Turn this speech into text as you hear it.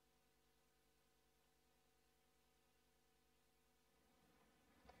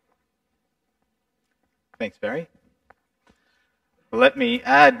Thanks, Barry. Let me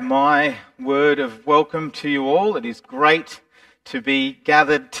add my word of welcome to you all. It is great to be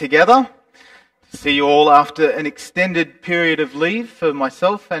gathered together, to see you all after an extended period of leave for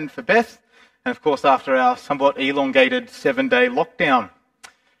myself and for Beth, and of course after our somewhat elongated 7-day lockdown.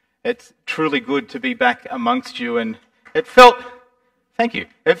 It's truly good to be back amongst you, and it felt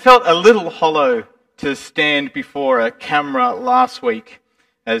a little hollow to stand before a camera last week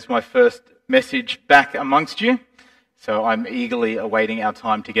as my first message back amongst you. So I'm eagerly awaiting our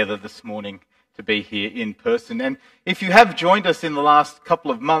time together this morning to be here in person. And if you have joined us in the last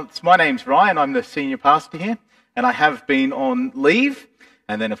couple of months, my name's Ryan, I'm the senior pastor here, and I have been on leave.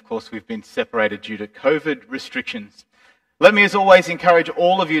 And then, of course, we've been separated due to COVID restrictions. Let me, as always, encourage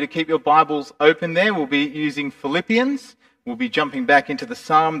all of you to keep your Bibles open there. We'll be using Philippians. We'll be jumping back into the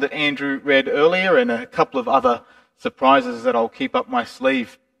psalm that Andrew read earlier and a couple of other surprises that I'll keep up my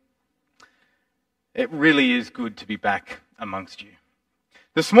sleeve. It really is good to be back amongst you.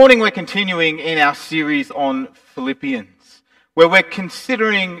 This morning we're continuing in our series on Philippians, where we're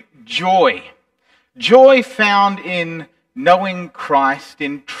considering joy. Joy found in knowing Christ,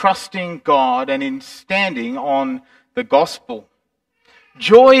 in trusting God, and in standing on the gospel.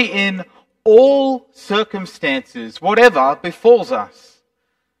 Joy in all circumstances, whatever befalls us.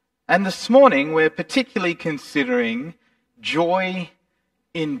 And this morning we're particularly considering joy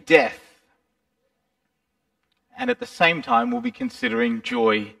in death. And at the same time we'll be considering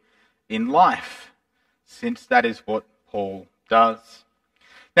joy in life, since that is what Paul does.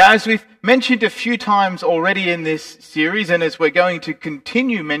 Now, as we've mentioned a few times already in this series, and as we're going to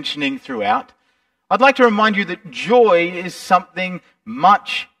continue mentioning throughout, I'd like to remind you that joy is something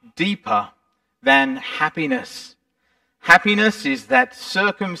much deeper than happiness. Happiness is that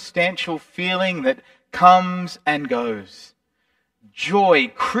circumstantial feeling that comes and goes. Joy,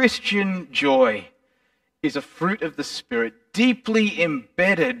 Christian joy, is a fruit of the Spirit, deeply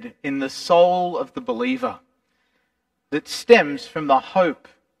embedded in the soul of the believer, that stems from the hope,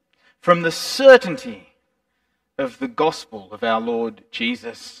 from the certainty of the gospel of our Lord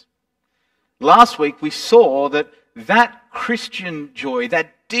Jesus. Last week we saw that Christian joy,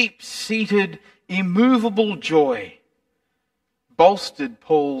 that deep-seated, immovable joy, bolstered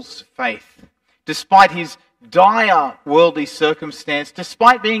Paul's faith. Despite his dire worldly circumstance,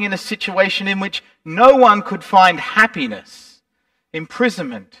 despite being in a situation in which no one could find happiness,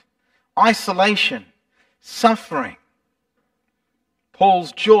 imprisonment, isolation, suffering,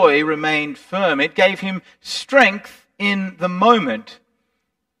 Paul's joy remained firm. It gave him strength in the moment.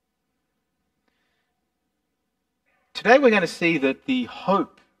 Today we're going to see that the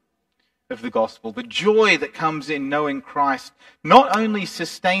hope of the gospel, the joy that comes in knowing Christ, not only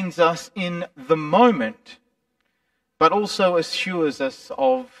sustains us in the moment, but also assures us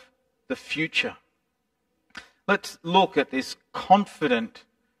of the future. Let's look at this confident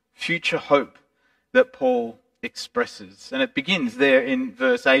future hope that Paul expresses. And it begins there in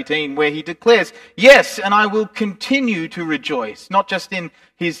verse 18, where he declares, "Yes, and I will continue to rejoice," not just in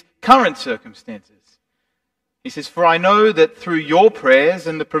his current circumstances. He says, "For I know that through your prayers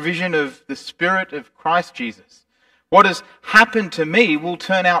and the provision of the Spirit of Christ Jesus, what has happened to me will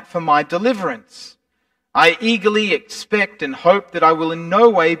turn out for my deliverance. I eagerly expect and hope that I will in no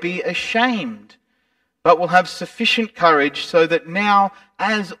way be ashamed, but will have sufficient courage so that now,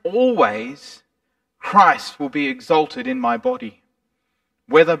 as always, Christ will be exalted in my body,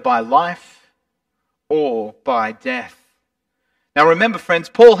 whether by life or by death." Now remember, friends,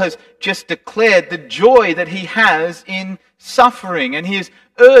 Paul has just declared the joy that he has in suffering, and he has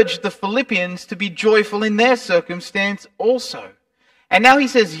urged the Philippians to be joyful in their circumstance also. And now he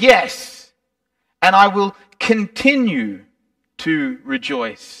says, "Yes, and I will continue to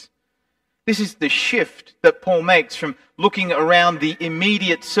rejoice." This is the shift that Paul makes from looking around the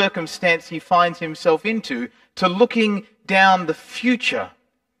immediate circumstance he finds himself into to looking down the future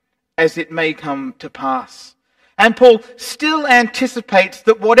as it may come to pass. And Paul still anticipates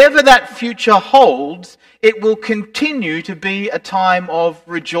that whatever that future holds, it will continue to be a time of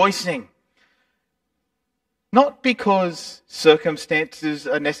rejoicing. Not because circumstances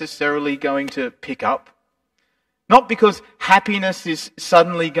are necessarily going to pick up. Not because happiness is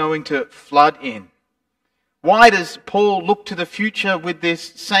suddenly going to flood in. Why does Paul look to the future with this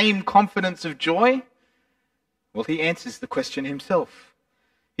same confidence of joy? Well, he answers the question himself.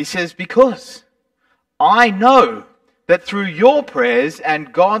 He says, "Because I know that through your prayers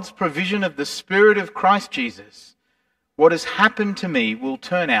and God's provision of the Spirit of Christ Jesus, what has happened to me will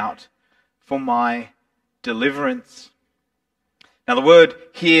turn out for my deliverance." Now the word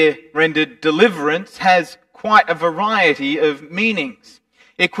here rendered deliverance has quite a variety of meanings.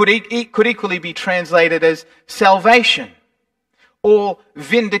 It could equally be translated as salvation or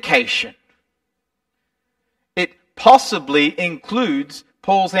vindication. It possibly includes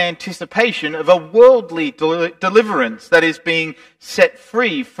Paul's anticipation of a worldly deliverance, that is, being set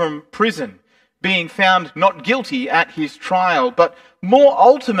free from prison, being found not guilty at his trial, but more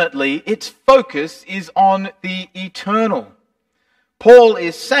ultimately, its focus is on the eternal. Paul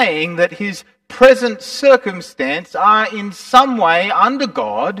is saying that his present circumstance are in some way under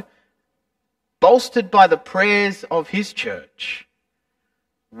God, bolstered by the prayers of his church,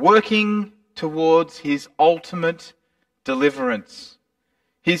 working towards his ultimate deliverance,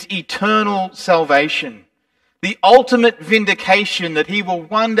 his eternal salvation, the ultimate vindication that he will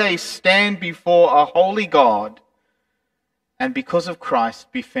one day stand before a holy God and because of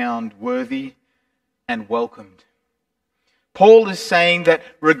Christ be found worthy and welcomed. Paul is saying that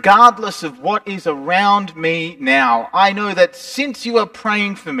regardless of what is around me now, I know that since you are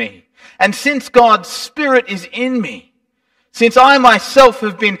praying for me, and since God's Spirit is in me, since I myself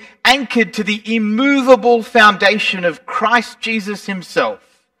have been anchored to the immovable foundation of Christ Jesus himself,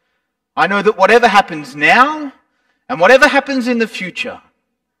 I know that whatever happens now and whatever happens in the future,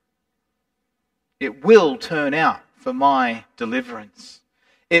 it will turn out for my deliverance.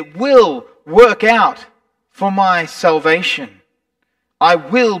 It will work out for my salvation. I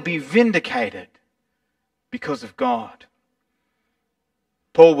will be vindicated because of God.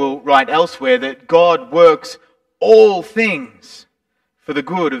 Paul will write elsewhere that God works all things for the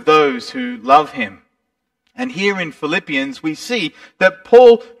good of those who love him. And here in Philippians we see that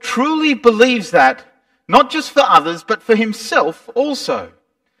Paul truly believes that, not just for others, but for himself also.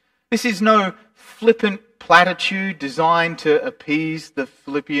 This is no flippant platitude designed to appease the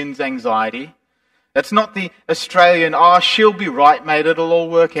Philippians' anxiety. That's not the Australian, she'll be right, mate, it'll all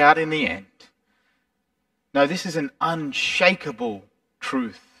work out in the end. No, this is an unshakable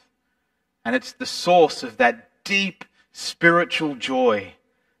truth. And it's the source of that deep spiritual joy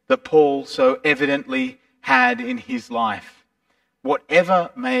that Paul so evidently had in his life.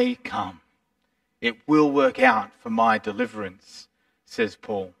 Whatever may come, it will work out for my deliverance, says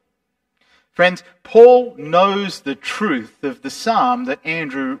Paul. Friends, Paul knows the truth of the psalm that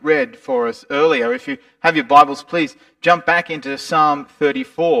Andrew read for us earlier. If you have your Bibles, please jump back into Psalm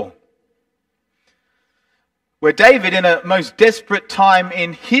 34, where David, in a most desperate time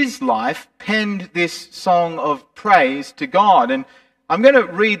in his life, penned this song of praise to God. And I'm going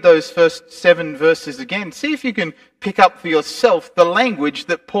to read those first 7 verses again. See if you can pick up for yourself the language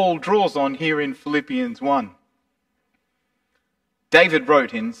that Paul draws on here in Philippians 1. David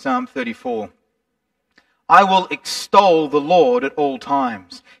wrote in Psalm 34, I will extol the Lord at all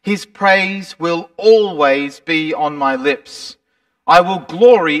times. His praise will always be on my lips. I will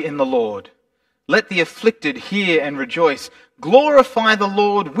glory in the Lord. Let the afflicted hear and rejoice. Glorify the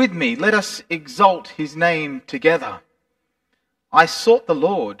Lord with me. Let us exalt his name together. I sought the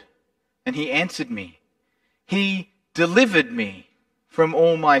Lord, and he answered me. He delivered me from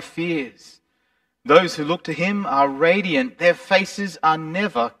all my fears. Those who look to him are radiant. Their faces are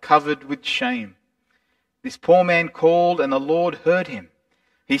never covered with shame. This poor man called, and the Lord heard him.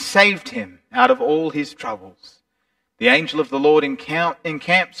 He saved him out of all his troubles. The angel of the Lord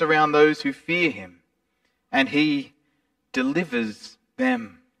encamps around those who fear him, and he delivers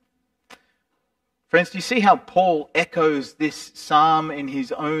them. Friends, do you see how Paul echoes this psalm in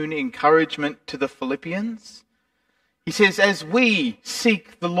his own encouragement to the Philippians? He says, as we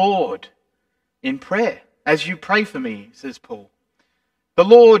seek the Lord in prayer, as you pray for me, says Paul. The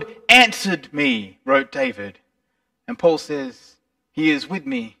Lord answered me, wrote David. And Paul says, he is with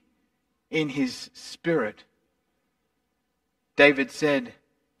me in his spirit. David said,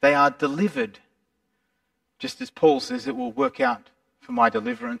 they are delivered. Just as Paul says, it will work out for my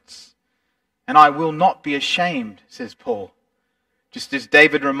deliverance. And I will not be ashamed, says Paul. Just as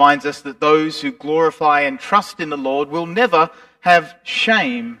David reminds us that those who glorify and trust in the Lord will never have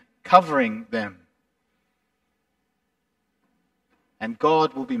shame covering them. And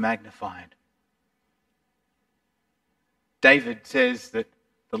God will be magnified. David says that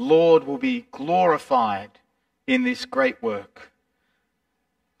the Lord will be glorified in this great work.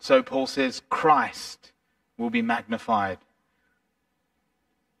 So Paul says Christ will be magnified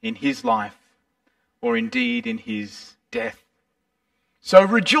in his life, or indeed in his death. So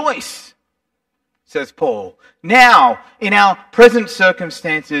rejoice, says Paul, now in our present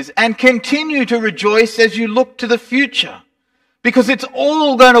circumstances, and continue to rejoice as you look to the future, because it's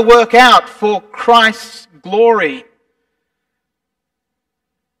all going to work out for Christ's glory.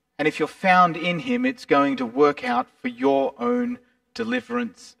 And if you're found in him, it's going to work out for your own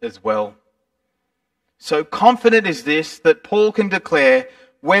deliverance as well. So confident is this that Paul can declare,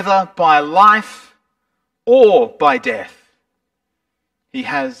 whether by life or by death. He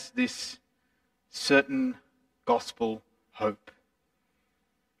has this certain gospel hope.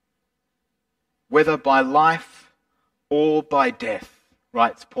 Whether by life or by death,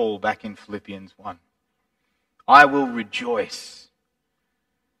 writes Paul back in Philippians 1. I will rejoice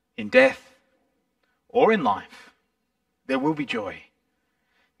in death or in life. There will be joy.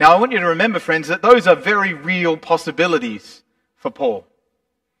 Now I want you to remember, friends, that those are very real possibilities for Paul.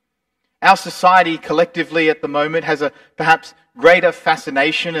 Our society collectively at the moment has a perhaps greater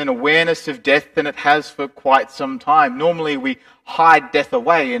fascination and awareness of death than it has for quite some time. Normally we hide death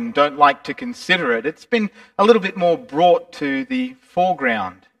away and don't like to consider it. It's been a little bit more brought to the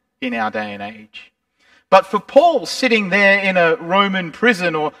foreground in our day and age. But for Paul, sitting there in a Roman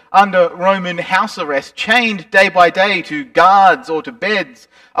prison or under Roman house arrest, chained day by day to guards or to beds,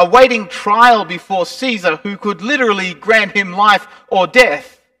 awaiting trial before Caesar, who could literally grant him life or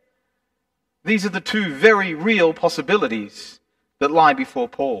death, these are the two very real possibilities that lie before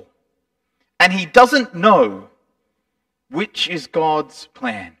Paul. And he doesn't know which is God's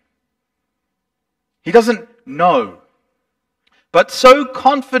plan. He doesn't know. But so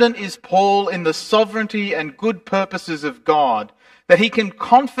confident is Paul in the sovereignty and good purposes of God that he can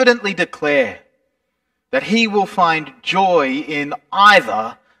confidently declare that he will find joy in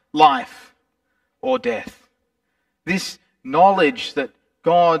either life or death. This knowledge that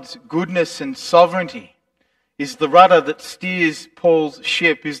God's goodness and sovereignty is the rudder that steers Paul's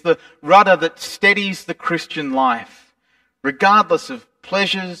ship, is the rudder that steadies the Christian life, regardless of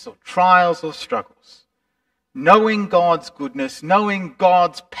pleasures or trials or struggles. Knowing God's goodness, knowing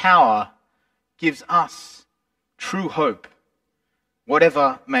God's power gives us true hope,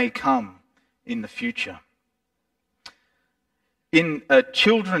 whatever may come in the future. In a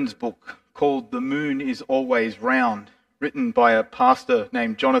children's book called The Moon is Always Round, written by a pastor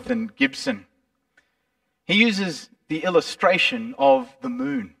named Jonathan Gibson, he uses the illustration of the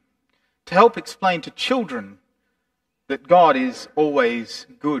moon to help explain to children that God is always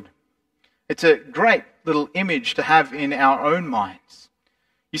good. It's a great little image to have in our own minds.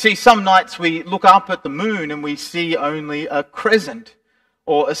 You see, some nights we look up at the moon and we see only a crescent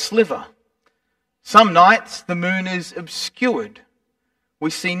or a sliver. Some nights the moon is obscured. We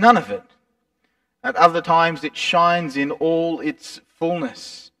see none of it. At other times it shines in all its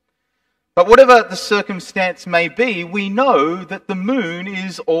fullness. But whatever the circumstance may be, we know that the moon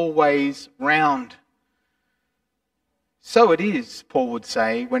is always round. So it is, Paul would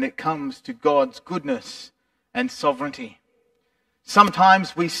say, when it comes to God's goodness and sovereignty.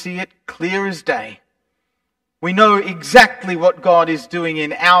 Sometimes we see it clear as day. We know exactly what God is doing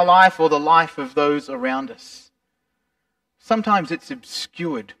in our life or the life of those around us. Sometimes it's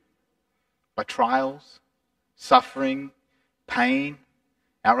obscured by trials, suffering, pain,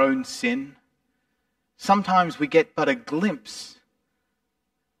 our own sin. Sometimes we get but a glimpse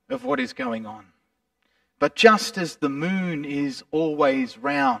of what is going on. But just as the moon is always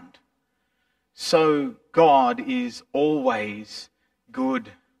round, so God is always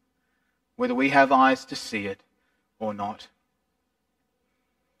good, whether we have eyes to see it or not.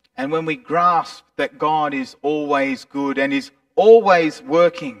 And when we grasp that God is always good and is always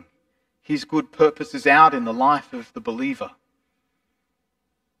working His good purposes out in the life of the believer,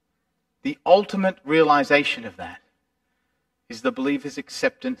 the ultimate realization of that is the believer's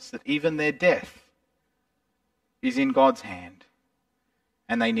acceptance that even their death is in God's hand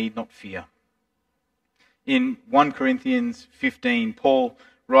and they need not fear. In 1 Corinthians 15, Paul,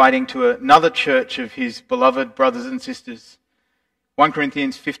 writing to another church of his beloved brothers and sisters, 1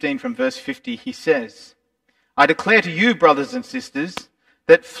 Corinthians 15 from verse 50, he says, I declare to you, brothers and sisters,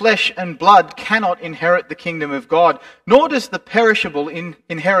 that flesh and blood cannot inherit the kingdom of God, nor does the perishable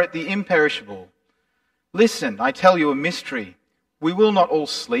inherit the imperishable. Listen, I tell you a mystery. We will not all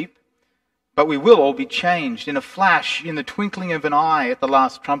sleep, but we will all be changed in a flash, in the twinkling of an eye at the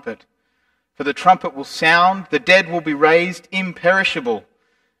last trumpet. For the trumpet will sound, the dead will be raised imperishable,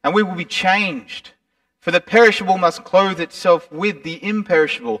 and we will be changed. For the perishable must clothe itself with the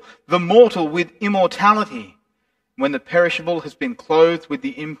imperishable, the mortal with immortality. When the perishable has been clothed with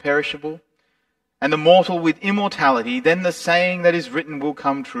the imperishable, and the mortal with immortality, then the saying that is written will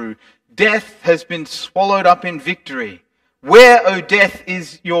come true. Death has been swallowed up in victory. Where, O death,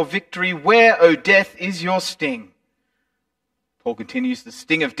 is your victory? Where, O death, is your sting? Paul continues, the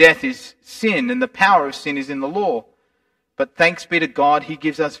sting of death is sin, and the power of sin is in the law. But thanks be to God, He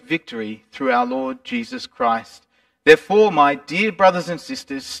gives us victory through our Lord Jesus Christ. Therefore, my dear brothers and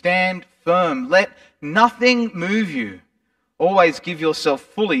sisters, stand firm. Let nothing move you. Always give yourself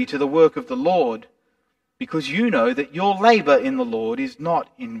fully to the work of the Lord, because you know that your labor in the Lord is not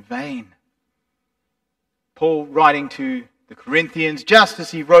in vain. Paul, writing to the Corinthians, just as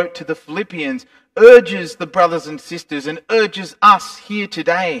he wrote to the Philippians, urges the brothers and sisters and urges us here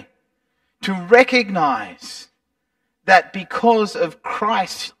today to recognize that because of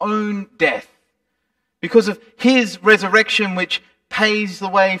Christ's own death, because of his resurrection which paves the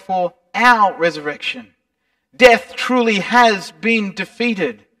way for our resurrection, death truly has been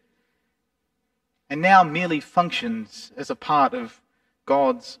defeated and now merely functions as a part of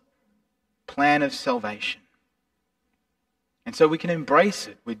God's plan of salvation. And so we can embrace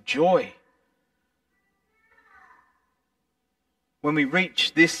it with joy. When we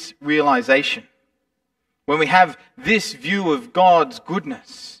reach this realization, when we have this view of God's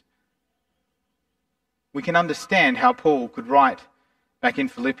goodness, we can understand how Paul could write back in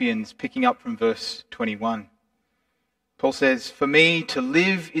Philippians, picking up from verse 21. Paul says, "For me to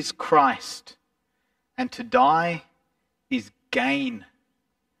live is Christ, and to die is gain.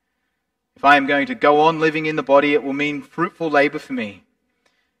 If I am going to go on living in the body, it will mean fruitful labor for me.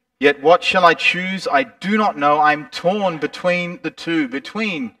 Yet what shall I choose? I do not know. I am torn between the two,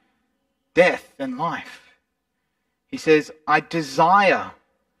 between death and life." He says, "I desire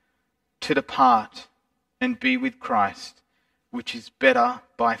to depart and be with Christ, which is better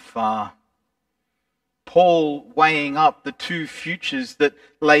by far." Paul, weighing up the two futures that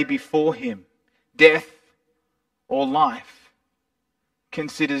lay before him, death or life,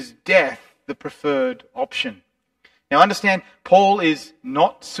 considers death the preferred option. Now understand, Paul is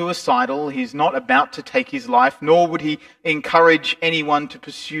not suicidal. He's not about to take his life, nor would he encourage anyone to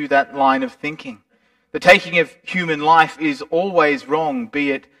pursue that line of thinking. The taking of human life is always wrong,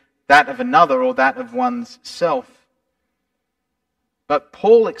 be it that of another or that of one's self. But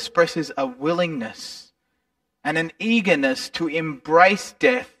Paul expresses a willingness and an eagerness to embrace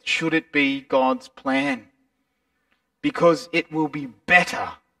death should it be God's plan, because it will be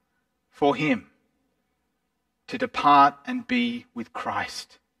better for him to depart and be with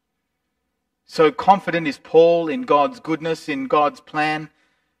Christ. So confident is Paul in God's goodness, in God's plan,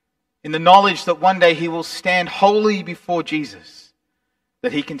 in the knowledge that one day he will stand wholly before Jesus,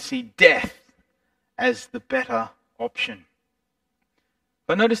 that he can see death as the better option.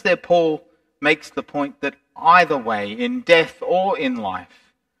 But notice there Paul makes the point that either way, in death or in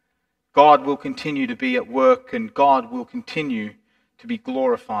life, God will continue to be at work and God will continue to be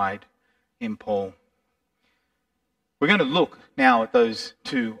glorified in Paul. We're going to look now at those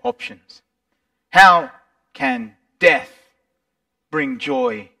two options. How can death bring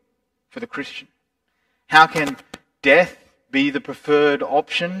joy for the Christian? How can death be the preferred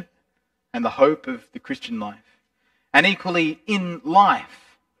option and the hope of the Christian life? And equally, in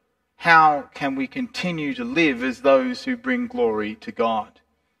life, how can we continue to live as those who bring glory to God?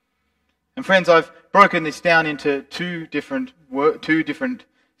 And friends, I've broken this down into two different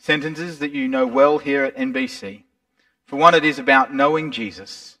sentences that you know well here at NBC. For one, it is about knowing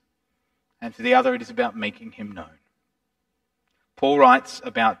Jesus, and for the other, it is about making him known. Paul writes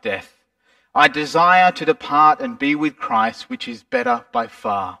about death, "I desire to depart and be with Christ, which is better by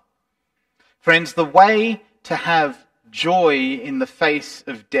far." Friends, the way to have joy in the face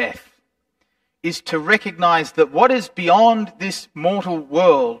of death is to recognize that what is beyond this mortal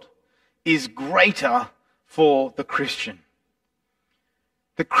world is greater for the Christian.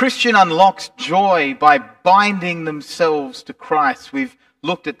 The Christian unlocks joy by binding themselves to Christ. We've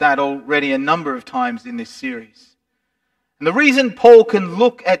looked at that already a number of times in this series. And the reason Paul can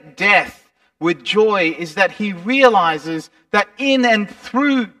look at death with joy is that he realizes that in and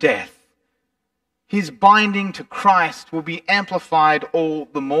through death, his binding to Christ will be amplified all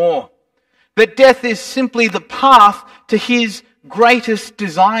the more. That death is simply the path to his greatest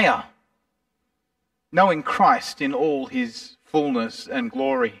desire, knowing Christ in all his fullness and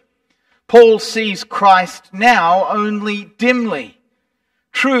glory. Paul sees Christ now only dimly.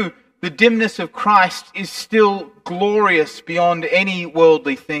 True, the dimness of Christ is still glorious beyond any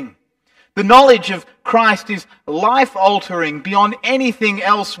worldly thing. The knowledge of Christ is life-altering beyond anything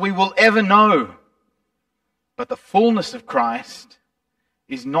else we will ever know. But the fullness of Christ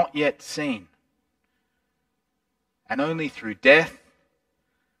is not yet seen. And only through death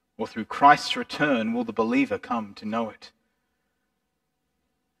or through Christ's return will the believer come to know it.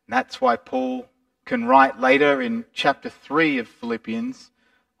 And that's why Paul can write later in chapter 3 of Philippians,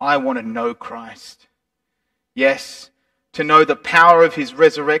 "I want to know Christ." Yes, to know the power of his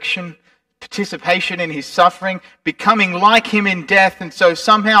resurrection, participation in his suffering, becoming like him in death, and so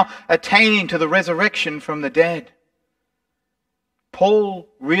somehow attaining to the resurrection from the dead. Paul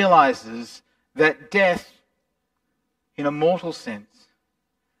realizes that death, in a mortal sense,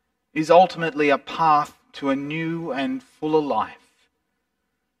 is ultimately a path to a new and fuller life,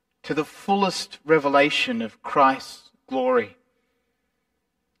 to the fullest revelation of Christ's glory,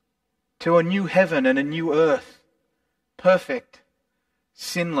 to a new heaven and a new earth, perfect,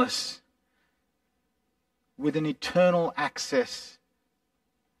 sinless, with an eternal access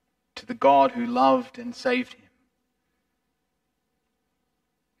to the God who loved and saved him.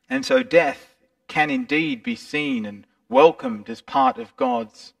 And so death can indeed be seen and welcomed as part of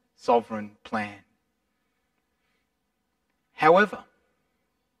God's sovereign plan. However,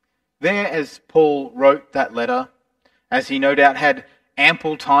 there, as Paul wrote that letter, as he no doubt had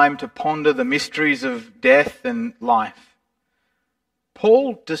ample time to ponder the mysteries of death and life,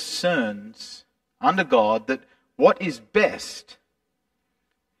 Paul discerns under God that what is best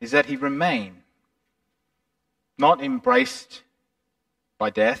is that he remain, not embraced by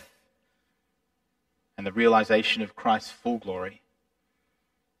death and the realization of Christ's full glory,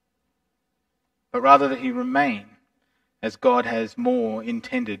 but rather that he remain as God has more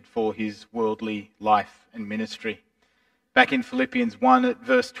intended for his worldly life and ministry. Back in Philippians 1 at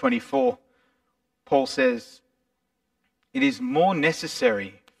verse 24, Paul says, "It is more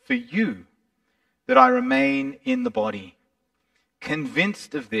necessary for you that I remain in the body.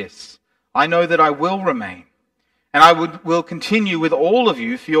 Convinced of this, I know that I will remain, and I will continue with all of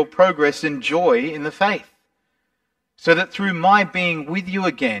you for your progress and joy in the faith, so that through my being with you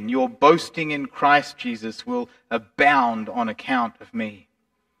again, your boasting in Christ Jesus will abound on account of me.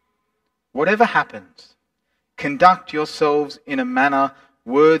 Whatever happens, conduct yourselves in a manner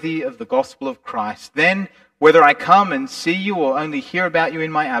worthy of the gospel of Christ. Then, whether I come and see you or only hear about you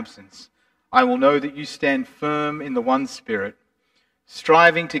in my absence, I will know that you stand firm in the one Spirit,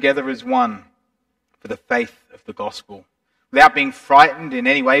 striving together as one for the faith of the gospel, without being frightened in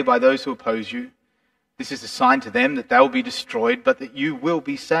any way by those who oppose you. This is a sign to them that they will be destroyed, but that you will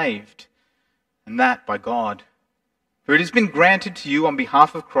be saved, and that by God. For it has been granted to you on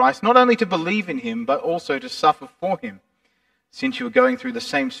behalf of Christ, not only to believe in him, but also to suffer for him, since you are going through the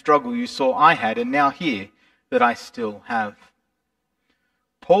same struggle you saw I had, and now hear that I still have."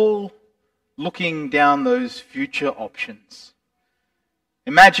 Paul, looking down those future options,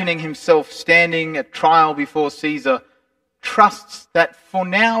 imagining himself standing at trial before Caesar, trusts that for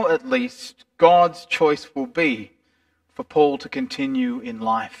now at least, God's choice will be for Paul to continue in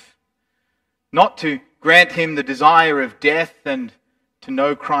life. Not to grant him the desire of death and to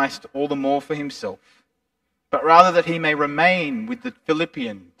know Christ all the more for himself, but rather that he may remain with the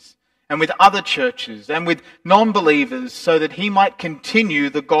Philippians and with other churches and with non-believers, so that he might continue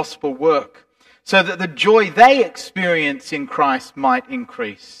the gospel work, so that the joy they experience in Christ might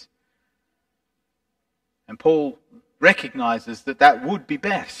increase. And Paul recognizes that that would be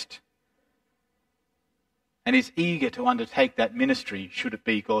best, and is eager to undertake that ministry should it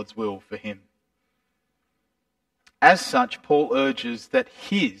be God's will for him. As such, Paul urges that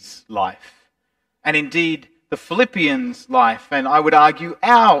his life, and indeed the Philippians' life, and I would argue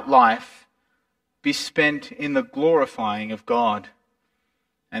our life, be spent in the glorifying of God.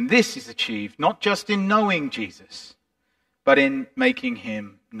 And this is achieved not just in knowing Jesus, but in making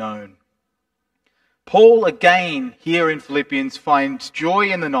him known. Paul, again, here in Philippians, finds joy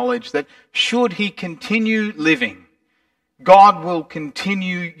in the knowledge that should he continue living, God will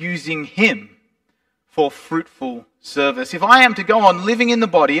continue using him for fruitful service. If I am to go on living in the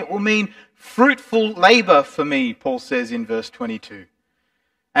body, it will mean fruitful labor for me, Paul says in verse 22.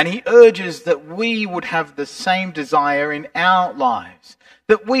 And he urges that we would have the same desire in our lives,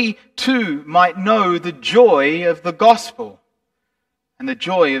 that we too might know the joy of the gospel and the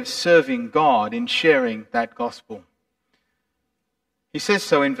joy of serving God in sharing that gospel. He says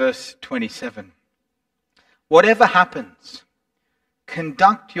so in verse 27. "Whatever happens,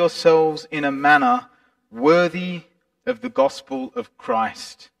 conduct yourselves in a manner worthy of the gospel of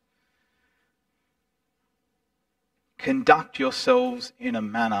Christ." Conduct yourselves in a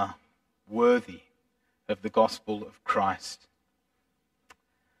manner worthy of the gospel of Christ.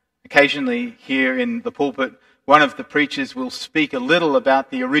 Occasionally here in the pulpit, one of the preachers will speak a little about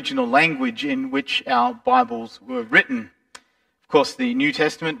the original language in which our Bibles were written. Of course, the New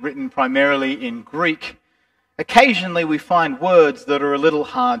Testament, written primarily in Greek. Occasionally we find words that are a little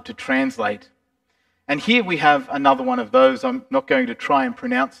hard to translate. And here we have another one of those. I'm not going to try and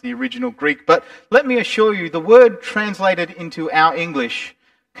pronounce the original Greek, but let me assure you, the word translated into our English,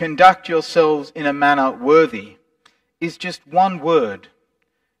 "conduct yourselves in a manner worthy," is just one word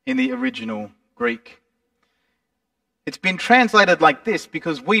in the original Greek. It's been translated like this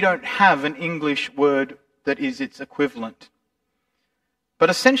because we don't have an English word that is its equivalent. But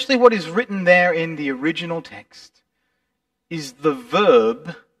essentially what is written there in the original text is the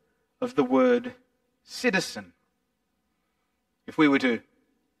verb of the word citizen. If we were to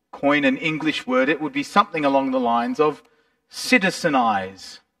coin an English word, it would be something along the lines of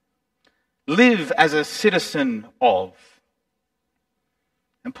citizenize. Live as a citizen of.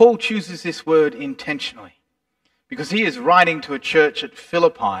 And Paul chooses this word intentionally because he is writing to a church at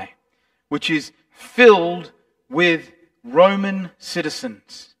Philippi which is filled with Roman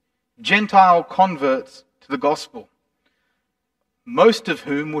citizens, Gentile converts to the gospel, most of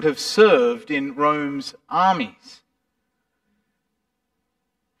whom would have served in Rome's armies.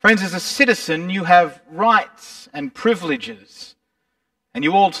 Friends, as a citizen, you have rights and privileges, and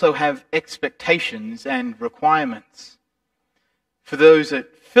you also have expectations and requirements. For those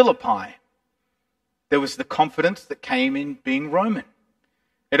at Philippi, there was the confidence that came in being Roman.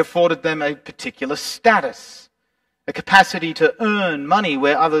 It afforded them a particular status, a capacity to earn money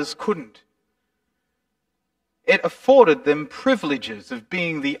where others couldn't. It afforded them privileges of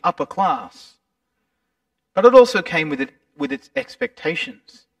being the upper class. But it also came with its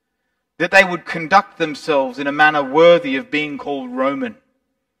expectations, that they would conduct themselves in a manner worthy of being called Roman,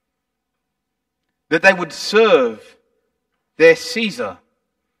 that they would serve their Caesar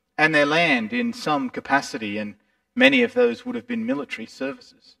and their land in some capacity, and many of those would have been military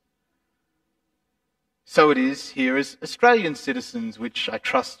services. So it is here as Australian citizens, which I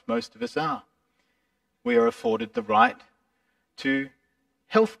trust most of us are. We are afforded the right to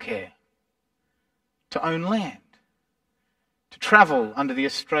healthcare, to own land, to travel under the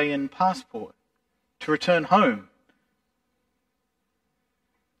Australian passport, to return home.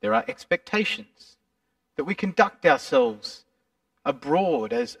 There are expectations that we conduct ourselves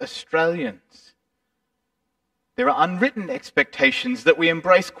abroad as Australians. There are unwritten expectations that we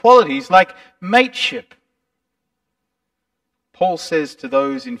embrace qualities like mateship. Paul says to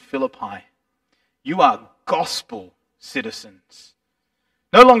those in Philippi, you are gospel citizens.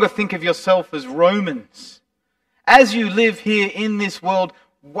 No longer think of yourself as Romans. As you live here in this world,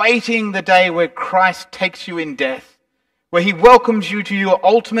 waiting the day where Christ takes you in death, where he welcomes you to your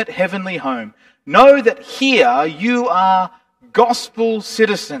ultimate heavenly home, know that here you are gospel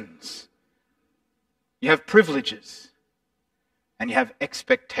citizens. You have privileges and you have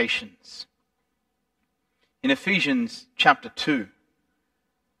expectations. In Ephesians chapter 2,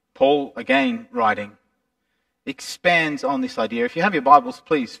 Paul, again writing, expands on this idea. If you have your Bibles,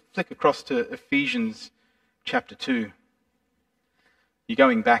 please flick across to Ephesians chapter 2. You're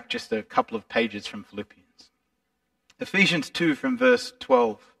going back just a couple of pages from Philippians. Ephesians 2 from verse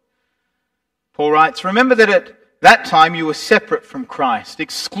 12. Paul writes, remember that at that time you were separate from Christ,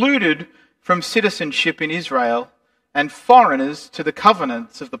 excluded from citizenship in Israel, and foreigners to the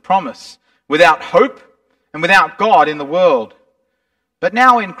covenants of the promise, without hope and without God in the world. But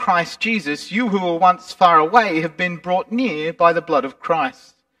now in Christ Jesus, you who were once far away have been brought near by the blood of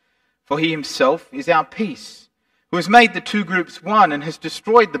Christ. For he himself is our peace, who has made the two groups one and has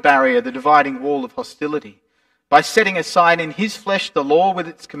destroyed the barrier, the dividing wall of hostility, by setting aside in his flesh the law with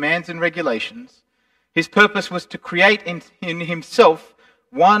its commands and regulations. His purpose was to create in himself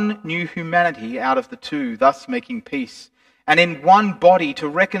one new humanity out of the two, thus making peace, and in one body to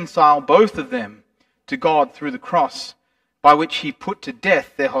reconcile both of them to God through the cross, by which he put to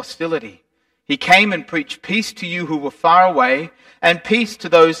death their hostility. He came and preached peace to you who were far away, and peace to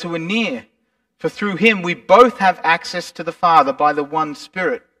those who were near. For through him we both have access to the Father by the one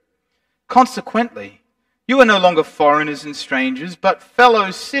Spirit. Consequently, you are no longer foreigners and strangers, but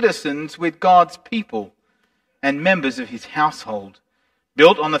fellow citizens with God's people and members of his household,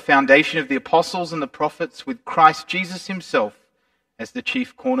 built on the foundation of the apostles and the prophets, with Christ Jesus himself as the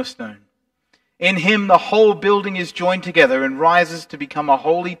chief cornerstone. In him the whole building is joined together and rises to become a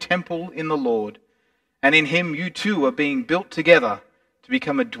holy temple in the Lord. And in him you too are being built together to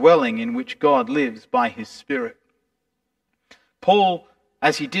become a dwelling in which God lives by his Spirit. Paul,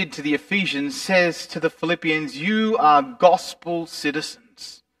 as he did to the Ephesians, says to the Philippians, you are gospel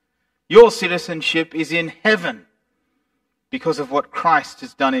citizens. Your citizenship is in heaven because of what Christ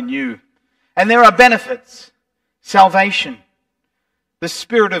has done in you. And there are benefits: salvation, the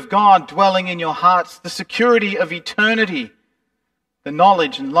Spirit of God dwelling in your hearts, the security of eternity, the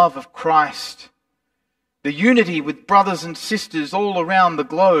knowledge and love of Christ, the unity with brothers and sisters all around the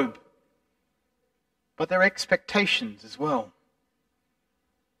globe. But there are expectations as well.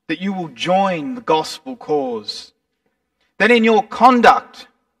 That you will join the gospel cause. That in your conduct,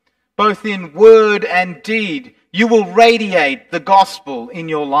 both in word and deed, you will radiate the gospel in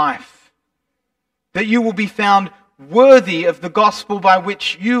your life. That you will be found worthy of the gospel by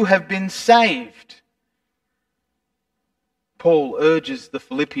which you have been saved. Paul urges the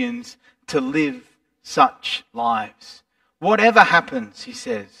Philippians to live such lives. Whatever happens, he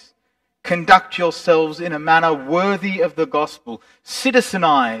says, Conduct yourselves in a manner worthy of the gospel.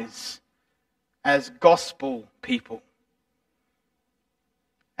 Citizenize as gospel people.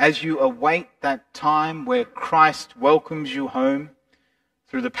 As you await that time where Christ welcomes you home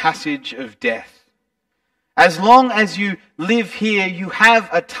through the passage of death. As long as you live here, you have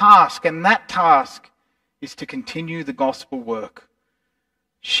a task, and that task is to continue the gospel work,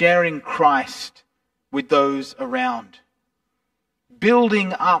 sharing Christ with those around,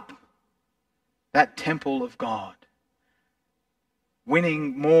 building up that temple of God,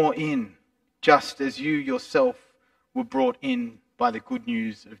 winning more in, just as you yourself were brought in by the good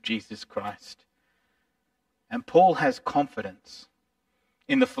news of Jesus Christ. And Paul has confidence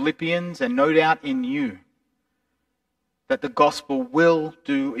in the Philippians, and no doubt in you, that the gospel will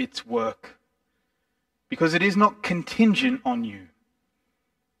do its work, because it is not contingent on you.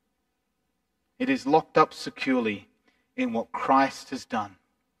 It is locked up securely in what Christ has done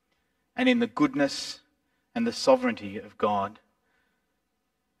and in the goodness and the sovereignty of God.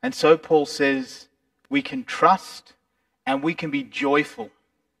 And so Paul says we can trust and we can be joyful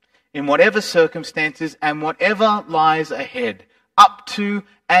in whatever circumstances and whatever lies ahead, up to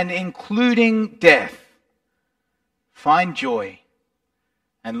and including death. Find joy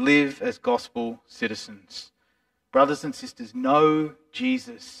and live as gospel citizens. Brothers and sisters, know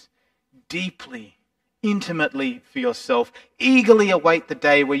Jesus deeply, intimately for yourself. Eagerly await the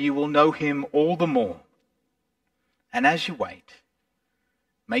day where you will know him all the more. And as you wait,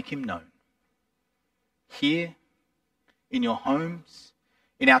 make him known. Here, in your homes,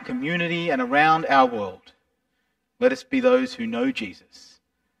 in our community, and around our world, let us be those who know Jesus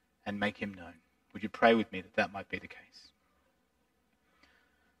and make him known. Would you pray with me that that might be the case?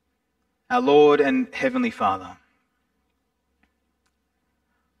 Our Lord and Heavenly Father,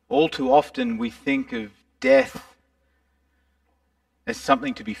 all too often we think of death as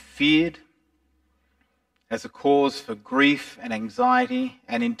something to be feared, as a cause for grief and anxiety.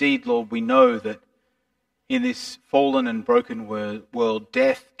 And indeed, Lord, we know that in this fallen and broken world,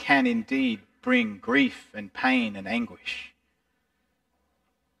 death can indeed bring grief and pain and anguish.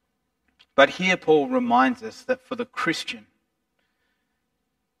 But here Paul reminds us that for the Christian,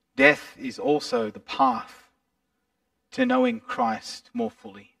 death is also the path to knowing Christ more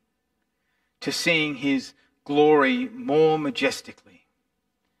fully, to seeing his glory more majestically,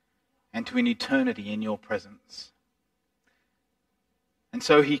 and to an eternity in your presence. And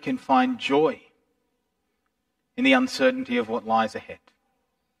so he can find joy in the uncertainty of what lies ahead.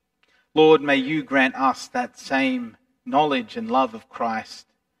 Lord, may you grant us that same knowledge and love of Christ,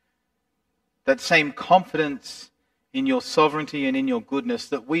 that same confidence in your sovereignty and in your goodness,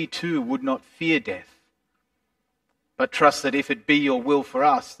 that we too would not fear death, but trust that if it be your will for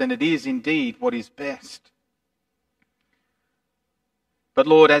us, then it is indeed what is best. But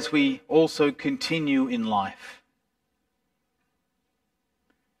Lord, as we also continue in life,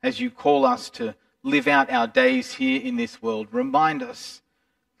 as you call us to live out our days here in this world, remind us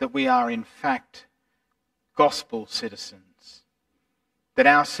that we are in fact gospel citizens, that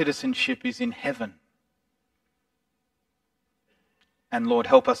our citizenship is in heaven. And Lord,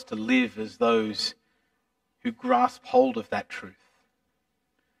 help us to live as those who grasp hold of that truth.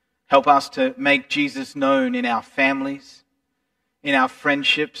 Help us to make Jesus known in our families, in our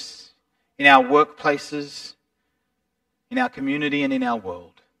friendships, in our workplaces, in our community and in our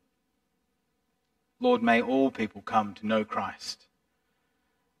world. Lord, may all people come to know Christ.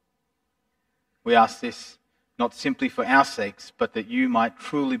 We ask this not simply for our sakes, but that you might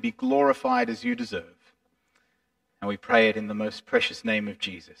truly be glorified as you deserve. And we pray it in the most precious name of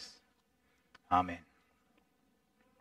Jesus. Amen.